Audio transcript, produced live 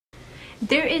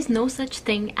There is no such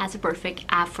thing as a perfect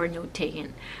app for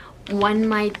note-taking. One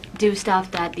might do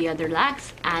stuff that the other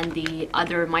lacks, and the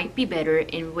other might be better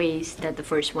in ways that the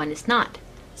first one is not.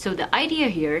 So the idea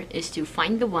here is to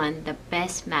find the one that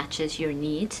best matches your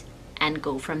needs and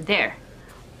go from there.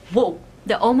 Whoa,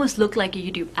 that almost looked like a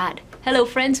YouTube ad. Hello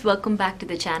friends, welcome back to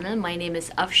the channel. My name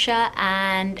is Afsha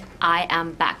and I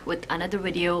am back with another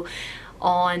video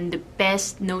on the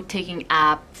best note-taking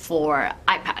app for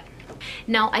iPad.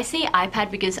 Now I say iPad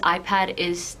because iPad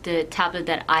is the tablet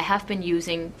that I have been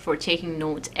using for taking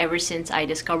notes ever since I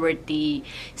discovered the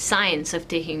science of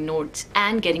taking notes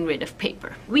and getting rid of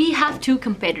paper. We have two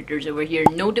competitors over here,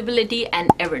 Notability and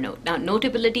Evernote. Now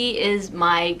Notability is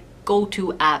my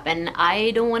go-to app, and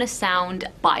I don't want to sound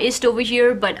biased over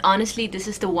here, but honestly this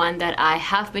is the one that I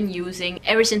have been using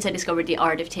ever since I discovered the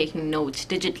art of taking notes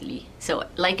digitally. So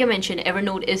like I mentioned,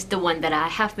 Evernote is the one that I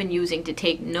have been using to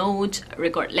take notes,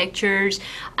 record lectures,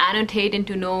 annotate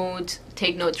into notes,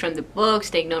 take notes from the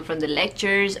books, take notes from the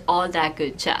lectures, all that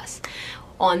good jazz.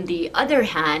 On the other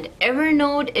hand,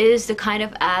 Evernote is the kind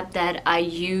of app that I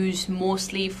use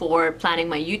mostly for planning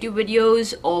my YouTube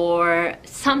videos, or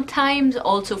sometimes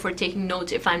also for taking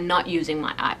notes if I'm not using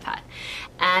my iPad.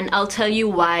 And I'll tell you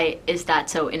why is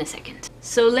that so in a second.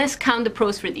 So let's count the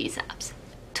pros for these apps.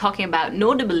 Talking about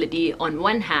Notability, on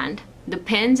one hand, the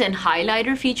pens and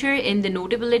highlighter feature in the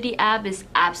Notability app is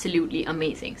absolutely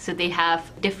amazing. So they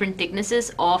have different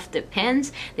thicknesses of the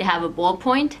pens. They have a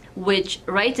ballpoint which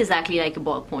writes exactly like a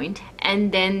ballpoint,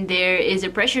 and then there is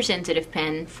a pressure sensitive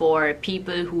pen for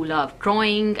people who love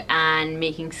drawing and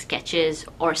making sketches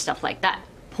or stuff like that.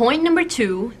 Point number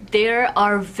two, there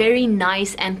are very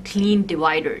nice and clean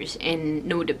dividers in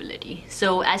Notability.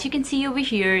 So as you can see over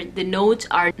here, the notes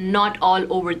are not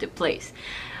all over the place.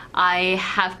 I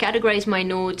have categorized my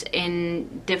notes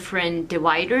in different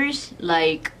dividers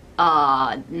like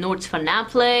notes for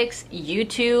Netflix,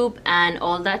 YouTube, and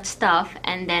all that stuff,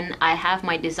 and then I have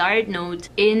my desired notes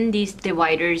in these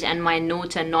dividers, and my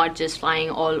notes are not just flying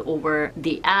all over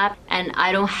the app, and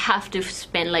I don't have to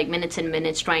spend like minutes and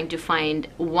minutes trying to find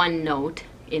one note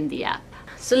in the app.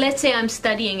 So let's say I'm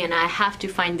studying and I have to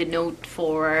find the note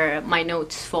for my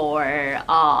notes for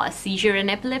seizure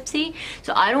and epilepsy.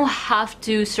 So I don't have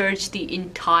to search the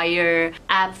entire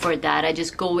app for that. I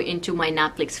just go into my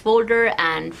Netflix folder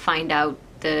and find out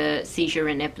the seizure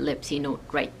and epilepsy note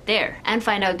right there, and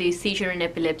find out the seizure and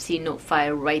epilepsy note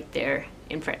file right there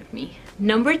in front of me.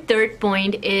 Third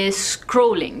point is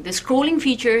scrolling. The scrolling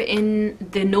feature in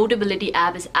the Notability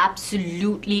app is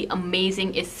absolutely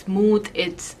amazing. It's smooth,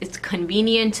 it's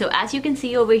convenient. So as you can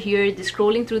see over here, the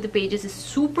scrolling through the pages is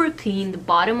super clean. The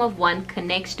bottom of one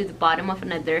connects to the bottom of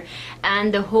another,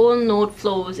 and the whole note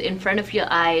flows in front of your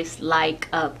eyes like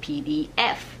a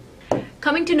PDF.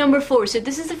 Coming to number four, so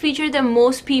this is a feature that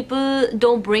most people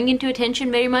don't bring into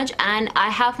attention very much, and I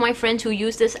have my friends who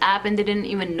use this app and they didn't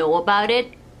even know about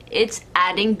it. It's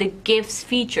adding the gifts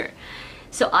feature.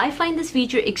 So I find this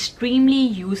feature extremely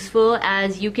useful,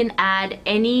 as you can add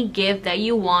any gift that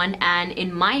you want, and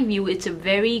in my view it's a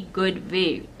very good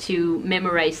way to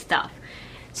memorize stuff.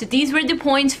 So these were the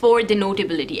points for the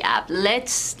Notability app.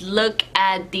 Let's look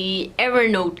at the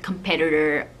Evernote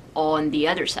competitor on the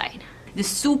other side. The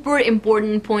super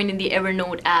important point in the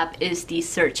Evernote app is the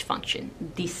search function.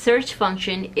 The search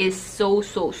function is so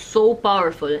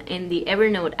powerful in the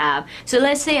Evernote app. So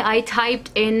let's say I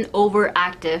typed in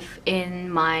overactive in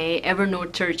my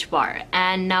Evernote search bar,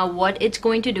 and now what it's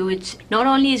going to do, it's not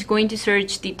only is going to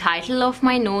search the title of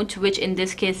my notes, which in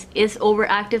this case is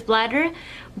overactive bladder,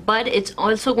 but it's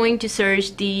also going to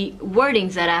search the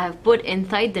wordings that I have put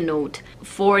inside the note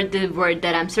for the word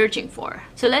that I'm searching for.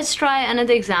 So let's try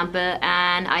another example,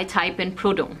 and I type in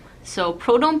prodrome. So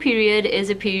prodrome period is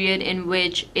a period in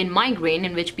which, in migraine,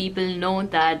 in which people know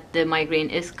that the migraine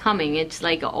is coming. It's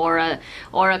like an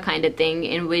aura kind of thing,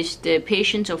 in which the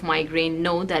patients of migraine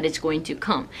know that it's going to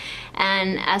come.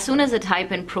 And as soon as I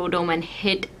type in prodrome and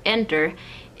hit enter,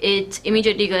 it's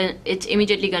immediately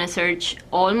gonna search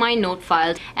all my note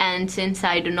files, and since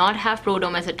I do not have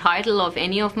prodrome as a title of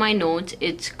any of my notes,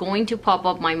 it's going to pop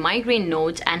up my migraine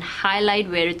notes and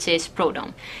highlight where it says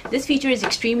prodrome. This feature is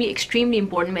extremely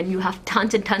important when you have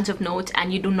tons and tons of notes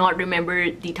and you do not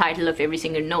remember the title of every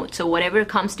single note. So whatever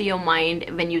comes to your mind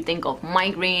when you think of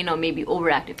migraine, or maybe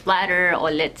overactive bladder,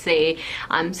 or let's say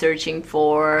I'm searching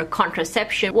for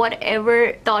contraception,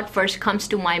 whatever thought first comes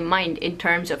to my mind in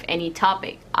terms of any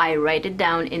topic, I write it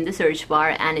down in the search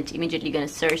bar, and it's immediately going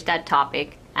to search that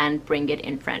topic and bring it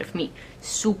in front of me.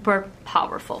 Super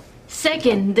powerful.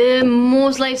 Second, the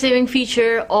most life-saving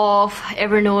feature of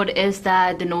Evernote is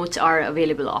that the notes are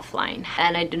available offline,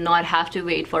 and I do not have to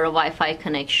wait for a Wi-Fi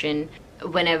connection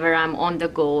whenever I'm on the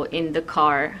go in the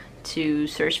car to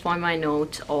search for my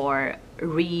notes or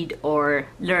read or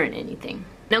learn anything.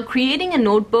 Now, creating a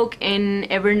notebook in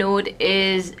Evernote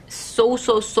is so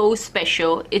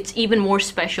special. It's even more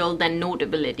special than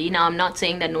Notability. Now, I'm not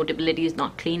saying that Notability is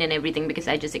not clean and everything, because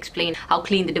I just explained how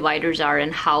clean the dividers are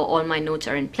and how all my notes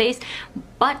are in place.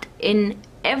 But in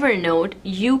Evernote,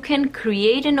 you can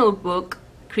create a notebook,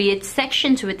 create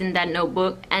sections within that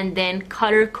notebook, and then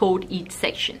color code each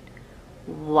section.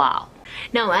 Wow.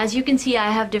 Now, as you can see,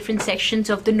 I have different sections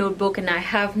of the notebook, and I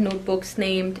have notebooks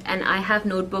named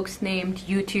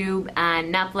YouTube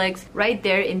and Naplex right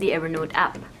there in the Evernote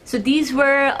app. So these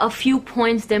were a few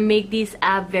points that make these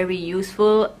app very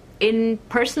useful.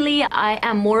 Personally, I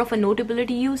am more of a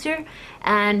Notability user,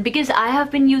 and because I have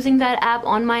been using that app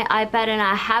on my iPad and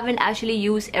I haven't actually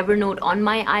used Evernote on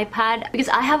my iPad because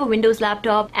I have a Windows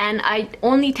laptop and I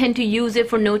only tend to use it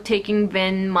for note-taking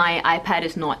when my iPad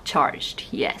is not charged.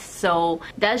 Yes, so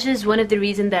that's just one of the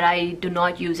reasons that I do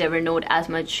not use Evernote as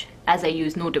much as I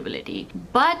use Notability.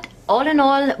 But all in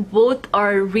all, both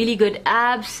are really good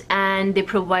apps, and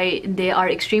they are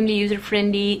extremely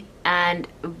user-friendly and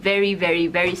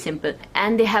very simple,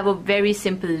 and they have a very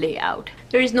simple layout.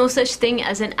 There is no such thing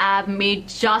as an app made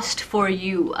just for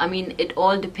you. I mean, it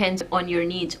all depends on your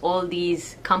needs. All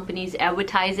these companies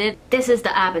advertise it. This is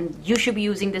the app and you should be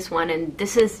using this one, and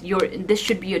this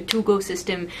should be your to-go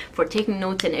system for taking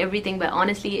notes and everything, but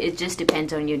honestly, it just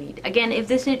depends on your need. Again, if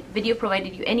this video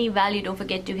provided you any value, don't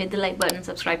forget to hit the like button,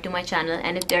 subscribe to my channel,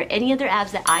 and if there are any other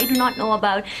apps that I do not know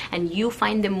about and you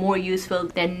find them more useful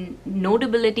than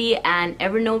Notability and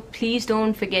Evernote, please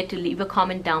don't forget to leave a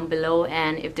comment down below.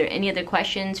 And if there are any other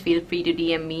questions, feel free to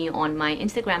DM me on my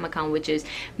Instagram account, which is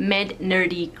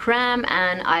mednerdycram,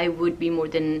 and I would be more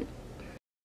than